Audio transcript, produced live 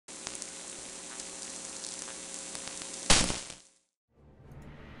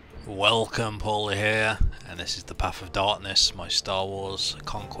Welcome, Pauleh here, and this is the Path of Darkness, my Star Wars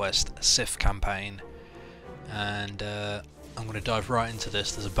Conquest Sith campaign. And I'm going to dive right into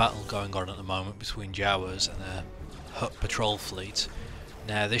this. There's a battle going on at the moment between Jawas and a Hutt patrol fleet.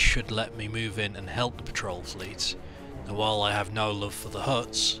 Now this should let me move in and help the patrol fleet. Now while I have no love for the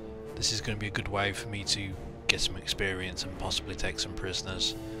Hutts, this is going to be a good way for me to get some experience and possibly take some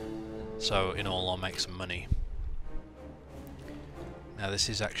prisoners. So in all, I'll make some money. Now this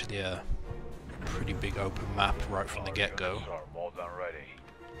is actually a pretty big open map right from the get-go.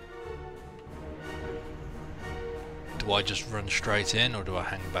 Do I just run straight in or do I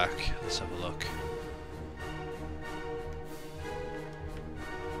hang back? Let's have a look.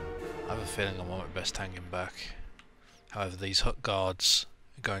 I have a feeling I'm at best hanging back. However, these Hutt guards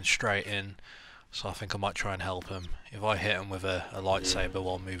are going straight in, so I think I might try and help them. If I hit them with a lightsaber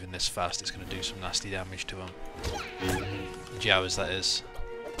while moving this fast, it's going to do some nasty damage to them. Jawas, that is.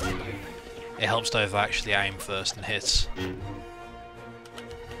 It helps to have actually aim first and hit.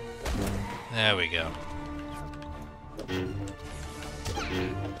 There we go.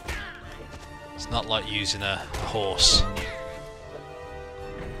 It's not like using a horse.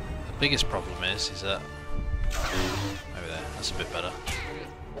 The biggest problem is that over there, that's a bit better.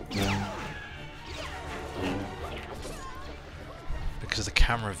 Because the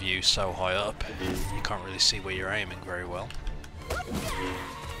camera view is so high up, you can't really see where you're aiming very well.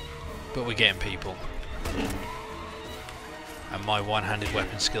 But we're getting people. And my one-handed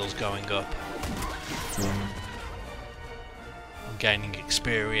weapon skills going up. I'm gaining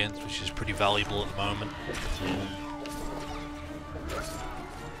experience, which is pretty valuable at the moment.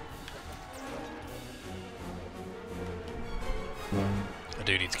 I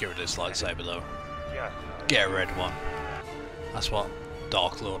do need to get rid of this lightsaber though. Get a red one. That's what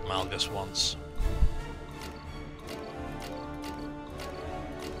Dark Lord Malgus wants.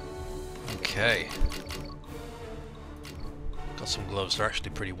 Okay. Got some gloves, they're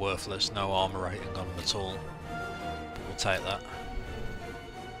actually pretty worthless, no armor rating on them at all. But we'll take that.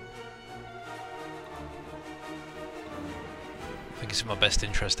 I think it's in my best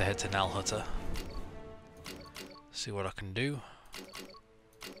interest to head to Nal Hutta. See what I can do.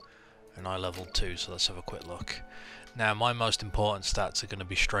 And I level 2, so let's have a quick look. Now my most important stats are going to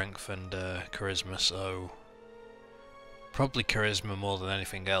be strength and charisma, so probably charisma more than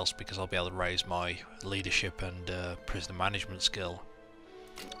anything else because I'll be able to raise my leadership and prisoner management skill.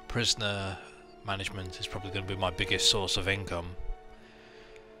 Prisoner management is probably going to be my biggest source of income,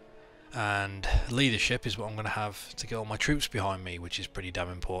 and leadership is what I'm going to have to get all my troops behind me, which is pretty damn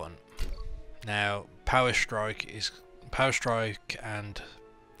important. Now power strike and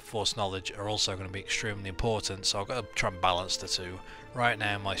force knowledge are also going to be extremely important, so I've got to try and balance the two. Right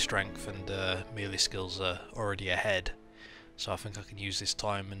now my strength and melee skills are already ahead, so I think I can use this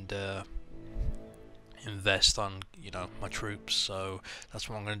time and invest on, you know, my troops, so that's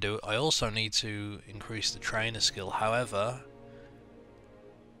what I'm going to do. I also need to increase the trainer skill, however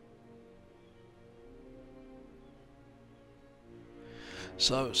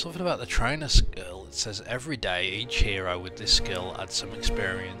so something about the trainer skill, it says every day each hero with this skill adds some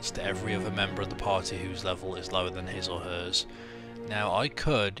experience to every other member of the party whose level is lower than his or hers. Now I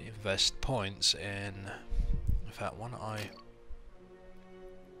could invest points in fact why don't I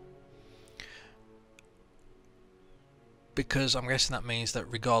because I'm guessing that means that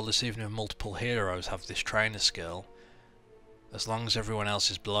regardless, even if multiple heroes have this trainer skill, as long as everyone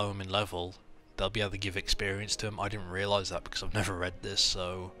else is below them in level, they'll be able to give experience to them. I didn't realise that because I've never read this,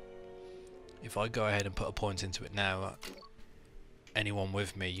 so if I go ahead and put a point into it now, anyone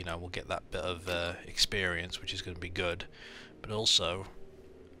with me, you know, will get that bit of experience, which is going to be good. But also,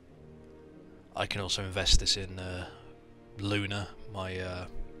 I can also invest this in Luna, my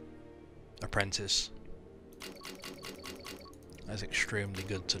apprentice. That's extremely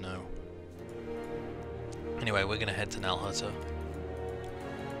good to know. Anyway, we're going to head to Nal Hutta.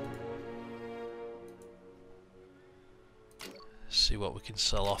 See what we can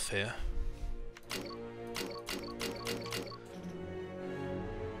sell off here.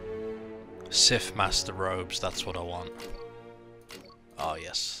 Sith Master robes, that's what I want. Oh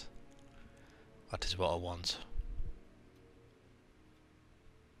yes, that is what I want.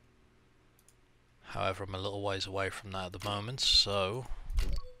 However, I'm a little ways away from that at the moment, so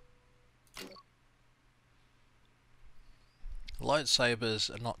lightsabers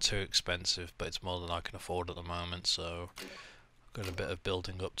are not too expensive, but it's more than I can afford at the moment, so I've got a bit of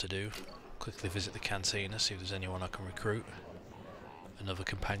building up to do. Quickly visit the cantina, see if there's anyone I can recruit. Another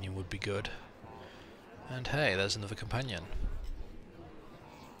companion would be good. And hey, there's another companion.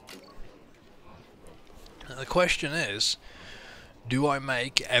 Now the question is, Do I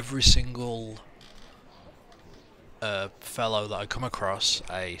make every single fellow that I come across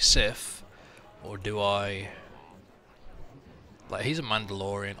a Sith, or do I... Like, he's a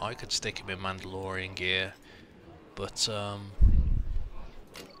Mandalorian, I could stick him in Mandalorian gear, but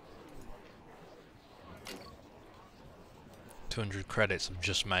 200 credits, I've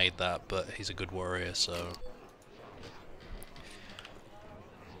just made that, but he's a good warrior, so...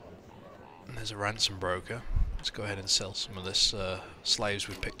 And there's a ransom broker. Let's go ahead and sell some of this slaves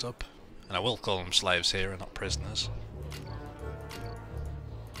we've picked up. And I will call them slaves here and not prisoners,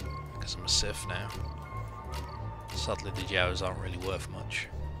 because I'm a Sith now. Sadly the Jawas aren't really worth much.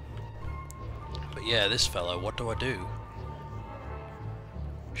 But yeah, this fellow, what do I do?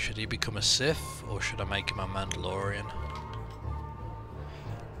 Should he become a Sith, or should I make him a Mandalorian?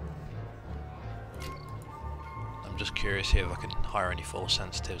 I'm just curious here if I can hire any Force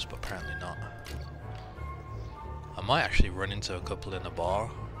sensitives, but apparently not. I might actually run into a couple in a bar.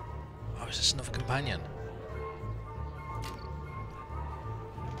 Oh, is this another companion?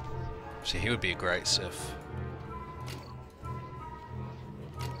 See, he would be a great Sith.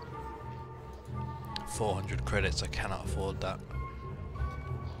 400 credits, I cannot afford that.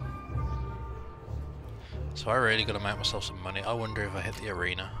 So I really gotta make myself some money. I wonder if I hit the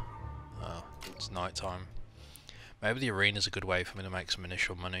arena. Oh, it's night time. Maybe the arena's a good way for me to make some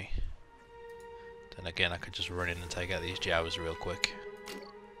initial money. Then again, I could just run in and take out these Jawas real quick.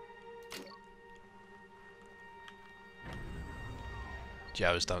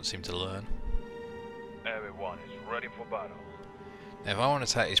 Jawas don't seem to learn. Everyone is ready for battle. Now, if I want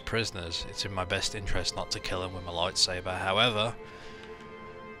to take these prisoners, it's in my best interest not to kill them with my lightsaber. However,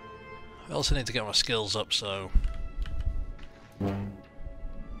 I also need to get my skills up, so...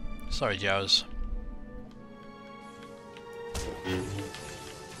 Sorry, Jawas.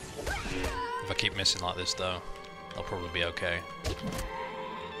 If I keep missing like this though, I'll probably be okay.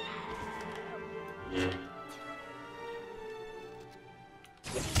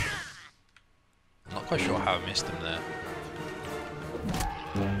 I'm not quite sure how I missed him there.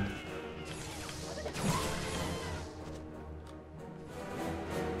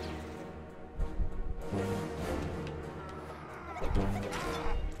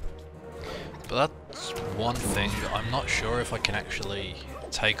 But that's one thing, I'm not sure if I can actually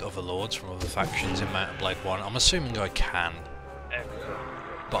take other lords from other factions in Mount Blade 1. I'm assuming I can,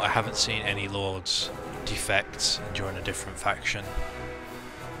 but I haven't seen any lords defect and join a different faction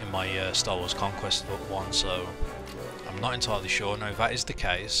in my Star Wars Conquest Book 1, so I'm not entirely sure. Now if that is the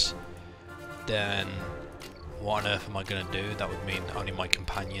case, then what on earth am I going to do? That would mean only my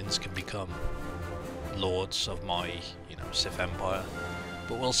companions can become lords of my, you know, Sith Empire,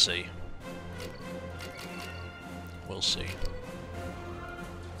 but we'll see. We'll see.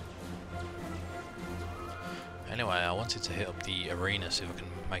 Anyway, I wanted to hit up the arena, see if I can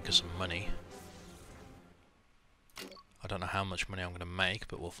make us some money. I don't know how much money I'm going to make,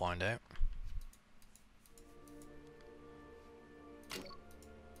 but we'll find out.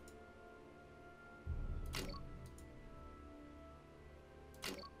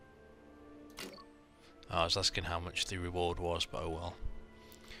 Oh, I was asking how much the reward was, but oh well.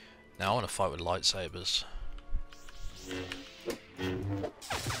 Now I want to fight with lightsabers.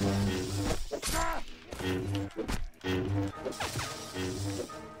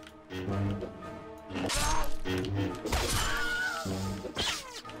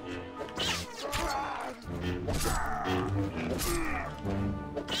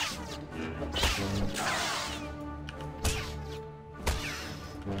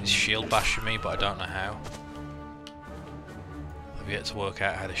 He's shield bashing me, but I don't know how. I've yet to work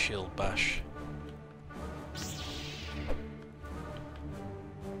out how to shield bash.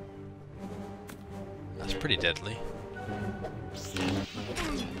 That's pretty deadly.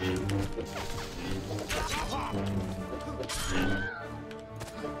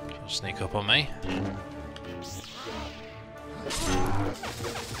 She'll sneak up on me.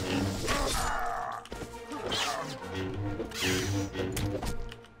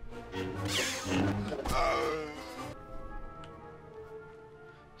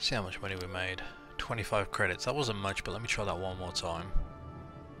 See how much money we made. 25 credits. That wasn't much, but let me try that one more time.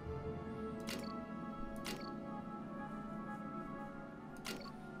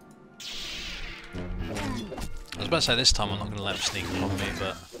 I was about to say this time I'm not going to let him sneak up on me,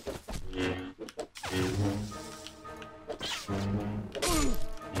 but...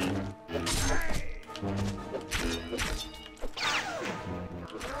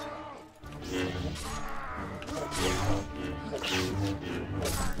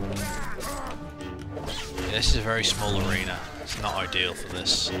 Yeah, this is a very small arena. It's not ideal for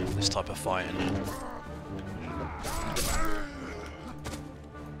this type of fighting.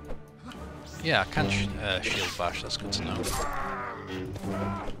 Yeah, I can shield bash, that's good to know.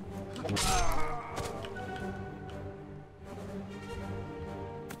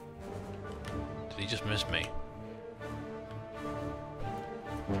 Did he just miss me?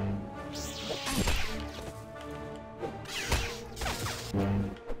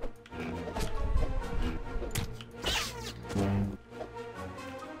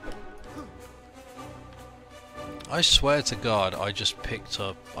 I swear to God, I just picked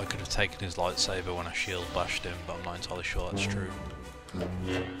up. I could have taken his lightsaber when I shield bashed him, but I'm not entirely sure that's true.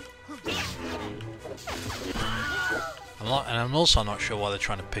 I'm also not sure why they're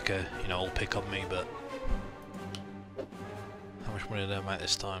trying to pick a, all pick on me. But how much money did I make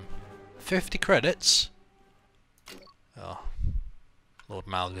this time? 50 credits. Oh, Lord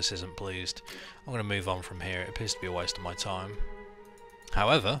Malgus isn't pleased. I'm going to move on from here. It appears to be a waste of my time.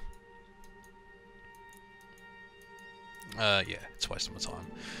 However. Yeah, it's a waste of my time.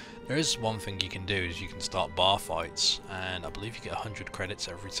 There is one thing you can do, is you can start bar fights, and I believe you get 100 credits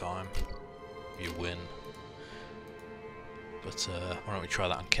every time you win. But why don't we try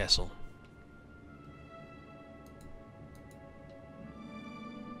that on Kessel?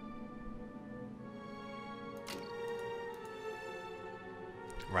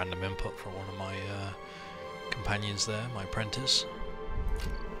 Random input from one of my companions there, my apprentice.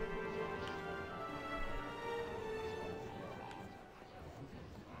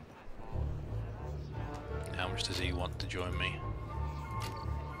 How much does he want to join me?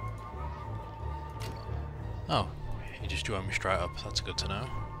 Oh, he just joined me straight up. That's good to know.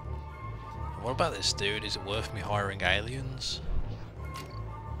 What about this dude? Is it worth me hiring aliens?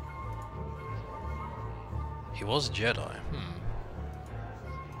 He was a Jedi.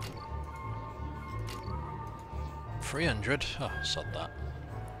 300? Oh, sod that.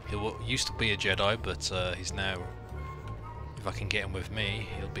 He used to be a Jedi, but he's now... If I can get him with me,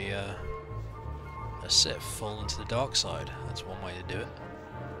 he'll be a Sith, fall into the dark side. That's one way to do it.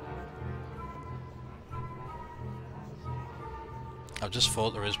 I've just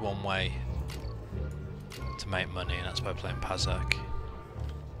thought there is one way to make money, and that's by playing Pazak.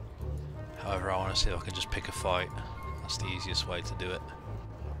 However, I want to see if I can just pick a fight. That's the easiest way to do it.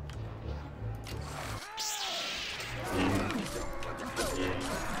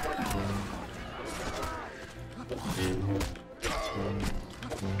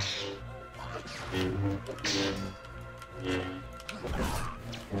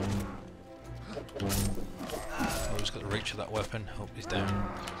 Oh, he's got the reach of that weapon. Hope he's down.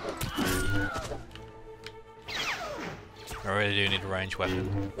 I really do need a ranged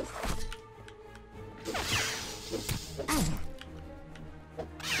weapon.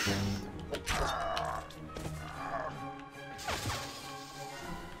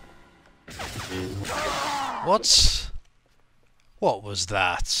 What was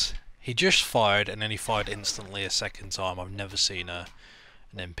that? He just fired and then he fired instantly a second time. I've never seen an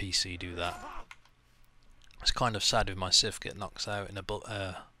NPC do that. It's kind of sad if my Sith get knocked out in a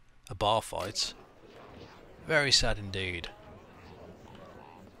bar fight. Very sad indeed.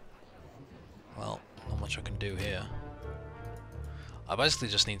 Well, not much I can do here. I basically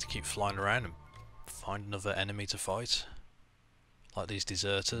just need to keep flying around and find another enemy to fight. Like these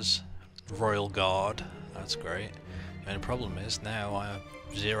deserters. Royal Guard, that's great. The only problem is now I have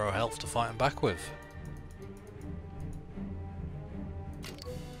 0 health to fight him back with.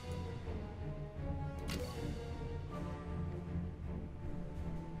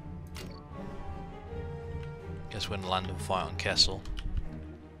 Guess we're gonna land and fight on Kessel.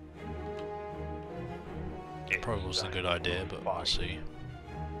 Probably wasn't a good idea, but we'll see.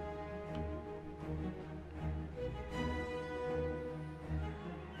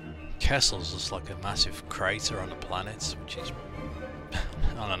 Kessel's just like a massive crater on a planet, which is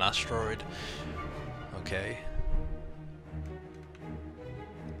on an asteroid. Okay.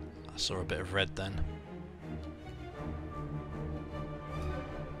 I saw a bit of red then.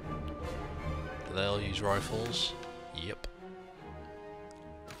 Do they all use rifles? Yep.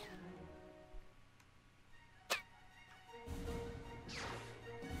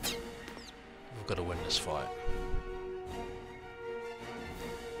 We've got to win this fight.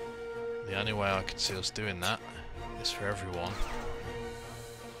 The only way I can see us doing that is for everyone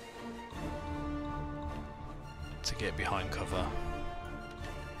to get behind cover.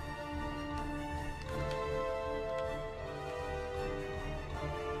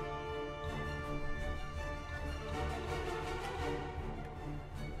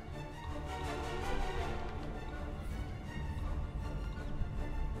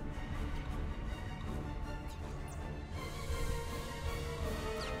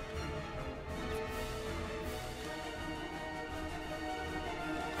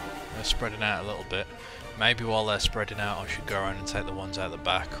 They're spreading out a little bit. Maybe while they're spreading out I should go around and take the ones out the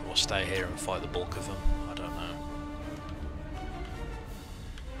back, or stay here and fight the bulk of them. I don't know.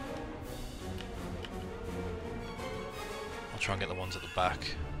 I'll try and get the ones at the back.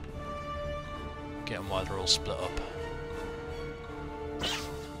 Get them while they're all split up.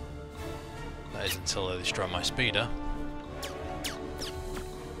 That is until they destroy my speeder.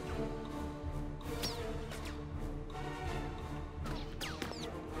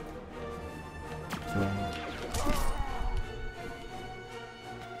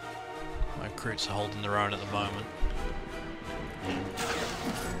 My recruits are holding their own at the moment.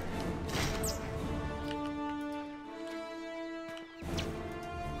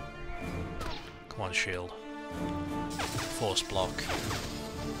 Come on, shield. Force block.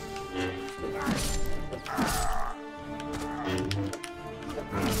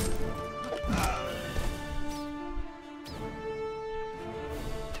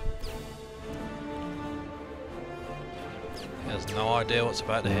 He has no idea what's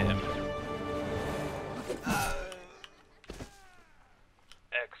about to hit him.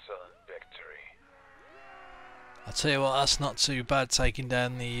 Excellent victory. I'll tell you what, that's not too bad, taking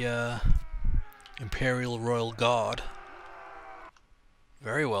down the Imperial Royal Guard.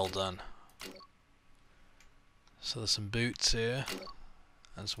 Very well done. So there's some boots here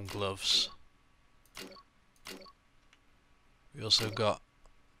and some gloves. We also got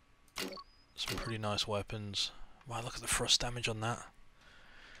some pretty nice weapons. Wow, look at the thrust damage on that.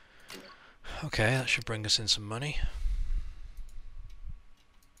 Okay, that should bring us in some money.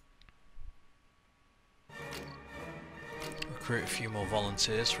 Recruit a few more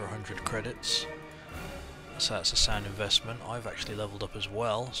volunteers for 100 credits. So that's a sound investment. I've actually leveled up as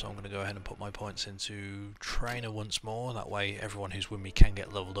well, so I'm going to go ahead and put my points into trainer once more. That way everyone who's with me can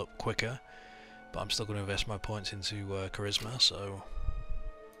get leveled up quicker. But I'm still going to invest my points into charisma, so...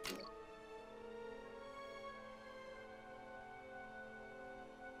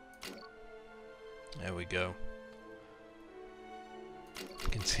 There we go.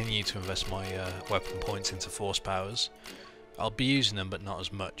 Continue to invest my weapon points into force powers. I'll be using them, but not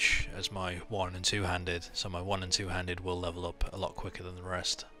as much as my 1 and 2-handed, so my 1 and 2-handed will level up a lot quicker than the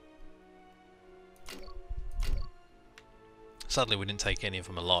rest. Sadly we didn't take any of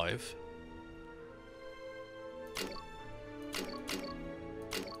them alive.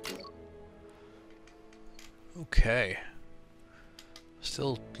 Okay.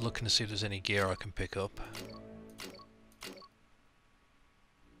 Still looking to see if there's any gear I can pick up.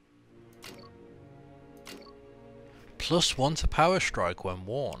 +1 to power strike when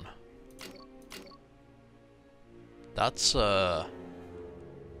worn. That's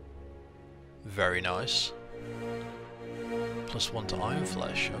very nice. +1 to iron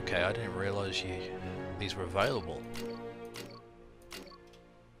flesh. Okay, I didn't realise these were available.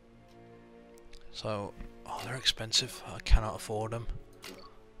 So, oh, they're expensive. I cannot afford them.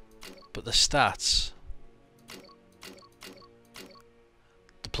 But the stats.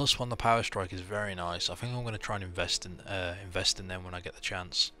 +1 the power strike is very nice. I think I'm going to try and invest in them when I get the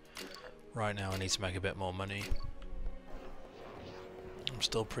chance. Right now I need to make a bit more money. I'm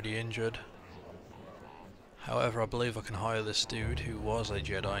still pretty injured. However, I believe I can hire this dude who was a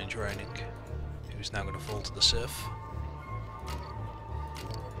Jedi in training, who's now going to fall to the Sith.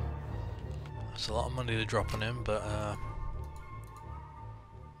 That's a lot of money to drop on him, but I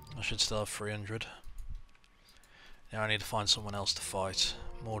should still have 300. Now I need to find someone else to fight.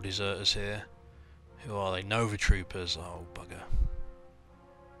 More deserters here. Who are they? Nova Troopers. Oh, bugger.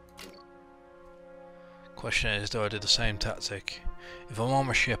 Question is, do I do the same tactic? If I'm on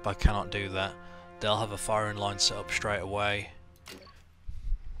my ship, I cannot do that. They'll have a firing line set up straight away.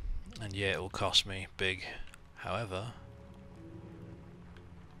 And yeah, it will cost me big. However...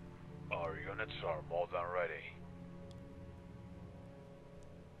 Our units are more than ready.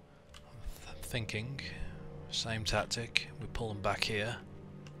 I'm thinking... Same tactic, we pull them back here.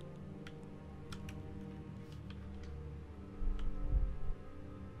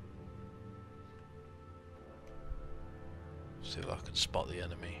 See if I can spot the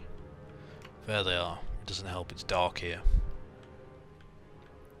enemy. There they are. It doesn't help, it's dark here.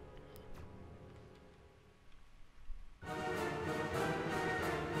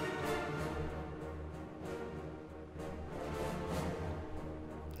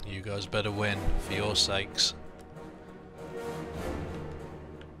 You guys better win, for your sakes.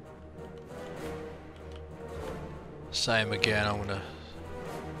 Same again, I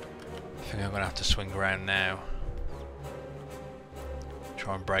think I'm gonna have to swing around now.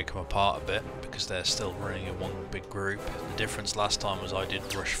 Try and break them apart a bit, because they're still running in one big group. The difference last time was I did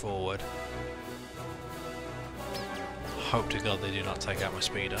rush forward. Hope to God they do not take out my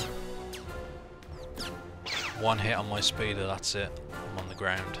speeder. One hit on my speeder, that's it. I'm on the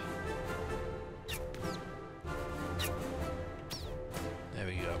ground. There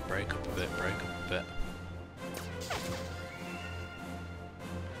we go, break up a bit, break up a bit.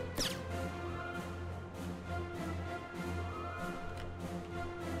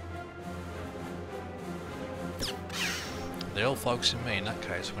 They're all focusing me in that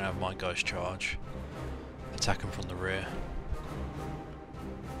case. I'm going to have my guys charge. Attack them from the rear.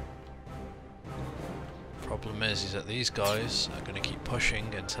 Problem is that these guys are going to keep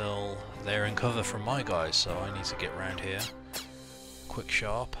pushing until they're in cover from my guys, so I need to get round here. Quick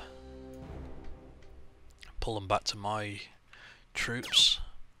sharp. Pull them back to my troops.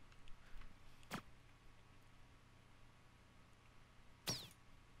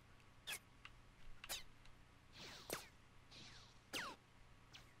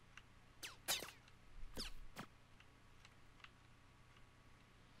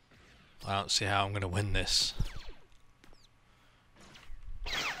 I don't see how I'm going to win this.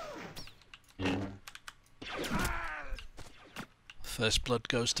 First blood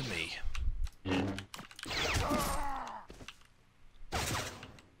goes to me.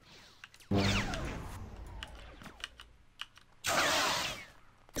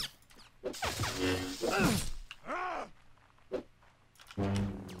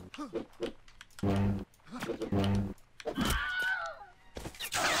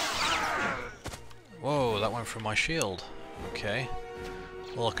 Whoa, that went through my shield. Okay.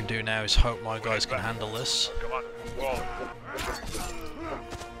 All I can do now is hope my guys can handle this. Come on, whoa.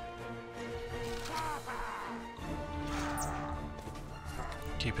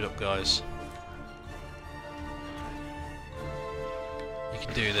 Keep it up, guys. You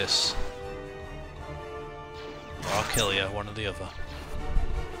can do this. Or I'll kill you, one or the other.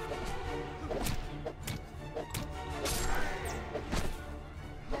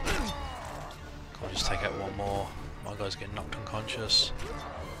 I'll just take out one more. My guy's getting knocked unconscious.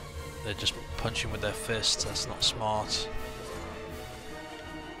 They're just punching with their fists, that's not smart.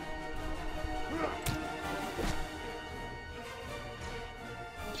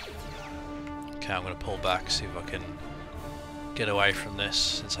 Okay, I'm going to pull back, see if I can get away from this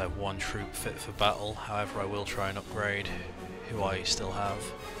since I have one troop fit for battle. However, I will try and upgrade who I still have.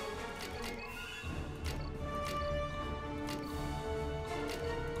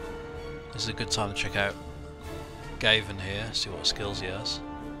 This is a good time to check out Gavin here, see what skills he has.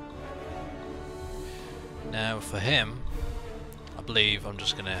 Now for him, I believe I'm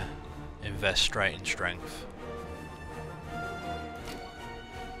just going to invest straight in strength.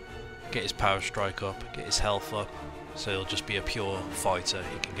 Get his power strike up, get his health up, so he'll just be a pure fighter.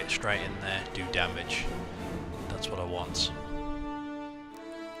 He can get straight in there, do damage. That's what I want.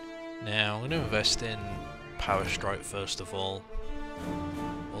 Now I'm going to invest in power strike first of all.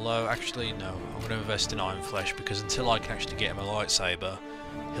 Although actually no, I'm going to invest in Iron Flesh because until I can actually get him a lightsaber,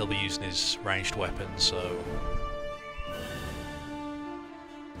 he'll be using his ranged weapon, so...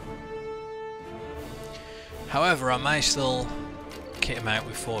 However, I may still kit him out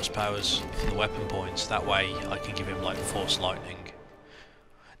with force powers for the weapon points, that way I can give him like force lightning.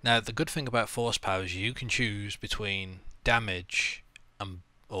 Now the good thing about force powers, you can choose between damage and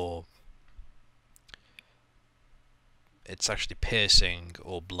or it's actually piercing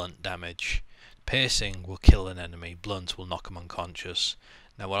or blunt damage. Piercing will kill an enemy, blunt will knock them unconscious.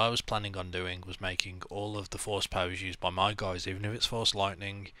 Now what I was planning on doing was making all of the force powers used by my guys, even if it's force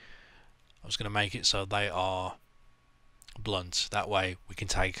lightning, I was going to make it so they are blunt. That way we can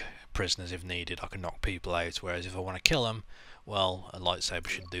take prisoners if needed. I can knock people out, whereas if I want to kill them, well, a lightsaber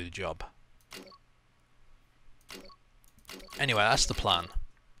should do the job. Anyway, that's the plan.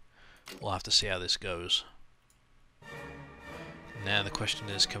 We'll have to see how this goes. Now the question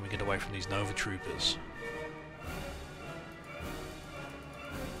is, can we get away from these Nova Troopers?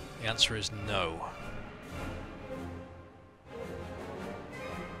 The answer is no.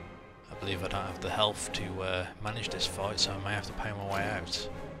 I believe I don't have the health to manage this fight, so I may have to pay my way out.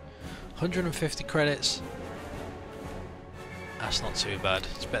 150 credits. That's not too bad.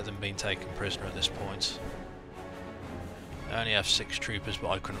 It's better than being taken prisoner at this point. I only have 6 troopers, but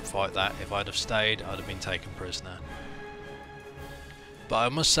I couldn't fight that. If I'd have stayed, I'd have been taken prisoner. But I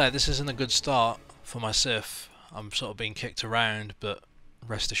must say, this isn't a good start for my Sith. I'm sort of being kicked around, but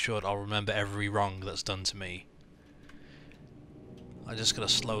rest assured I'll remember every wrong that's done to me. I just gotta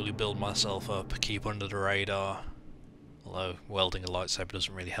slowly build myself up, keep under the radar. Although welding a lightsaber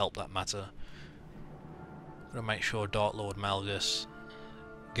doesn't really help that matter. I'm gonna make sure Dark Lord Malgus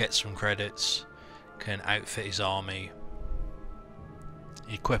gets some credits, can outfit his army,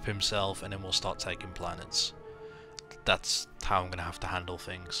 equip himself, and then we'll start taking planets. That's how I'm gonna have to handle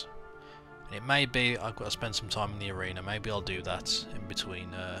things. And it may be I've got to spend some time in the arena. Maybe I'll do that in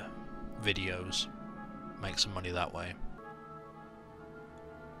between videos. Make some money that way.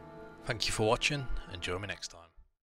 Thank you for watching, and join me next time.